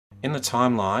In the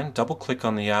timeline, double-click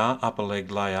on the R upper leg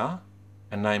layer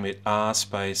and name it R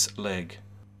space leg.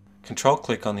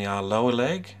 Control-click on the R lower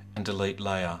leg and delete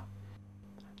layer.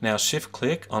 Now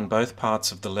shift-click on both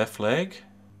parts of the left leg,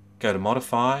 go to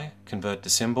Modify, Convert to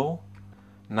Symbol,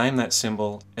 name that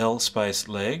symbol L space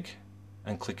leg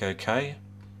and click OK.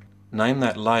 Name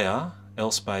that layer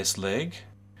L space leg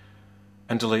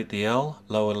and delete the L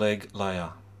lower leg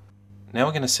layer. Now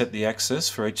we're going to set the axis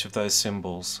for each of those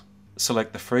symbols.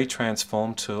 Select the Free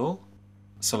Transform tool,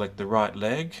 select the right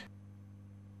leg,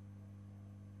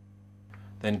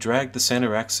 then drag the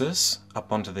center axis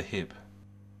up onto the hip.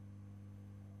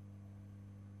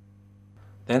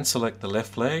 Then select the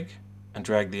left leg and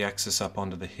drag the axis up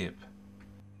onto the hip.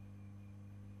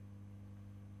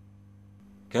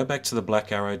 Go back to the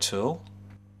black arrow tool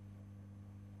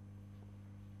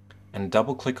and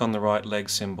double click on the right leg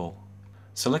symbol.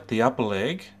 Select the upper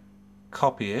leg,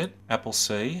 copy it, Apple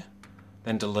C,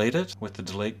 then delete it with the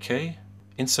delete key.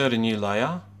 Insert a new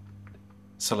layer,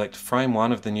 select frame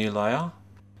 1 of the new layer,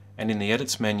 and in the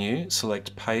Edits menu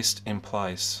select Paste in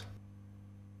Place.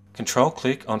 Control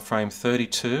click on frame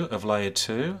 32 of layer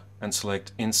 2 and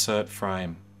select Insert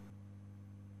Frame.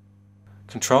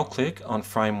 Control click on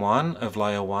frame 1 of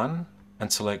layer 1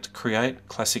 and select Create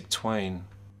Classic Tween.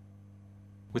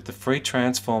 With the Free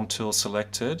Transform tool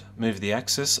selected, move the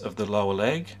axis of the lower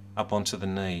leg up onto the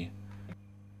knee.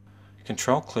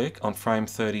 Control click on frame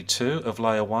 32 of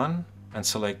layer 1 and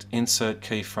select Insert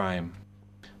Keyframe.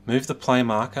 Move the play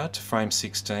marker to frame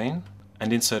 16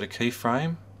 and insert a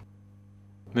keyframe.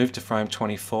 Move to frame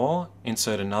 24,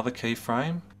 insert another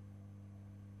keyframe.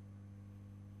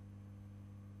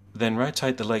 Then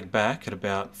rotate the leg back at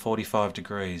about 45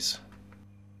 degrees.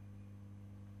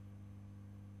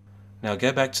 Now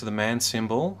go back to the man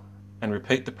symbol and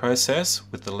repeat the process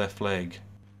with the left leg.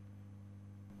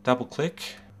 Double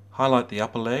click, highlight the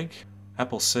upper leg,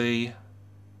 Apple C,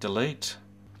 delete,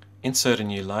 insert a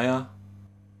new layer,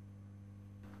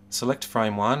 select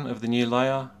frame 1 of the new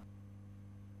layer,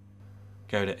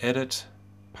 go to Edit,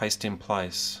 Paste in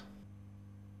Place.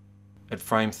 At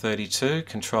frame 32,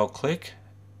 Control click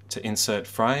to insert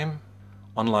frame.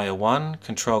 On layer 1,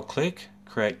 Control click,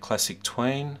 Create Classic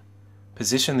Tween.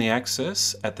 Position the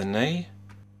axis at the knee.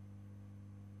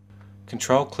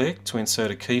 Control click to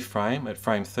insert a keyframe at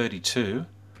frame 32.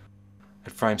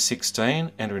 At frame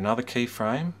 16, enter another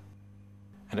keyframe.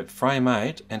 And at frame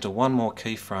 8, enter one more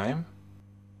keyframe.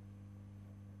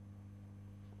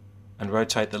 And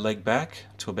rotate the leg back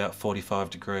to about 45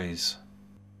 degrees.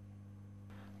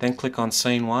 Then click on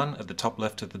Scene 1 at the top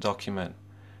left of the document.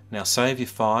 Now save your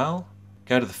file,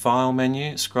 go to the File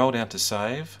menu, scroll down to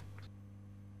Save,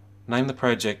 name the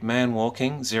project Man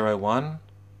Walking 01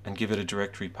 and give it a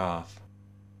directory path.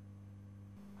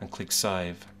 And click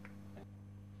Save.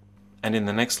 And in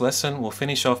the next lesson we'll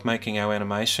finish off making our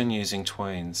animation using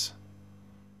tweens.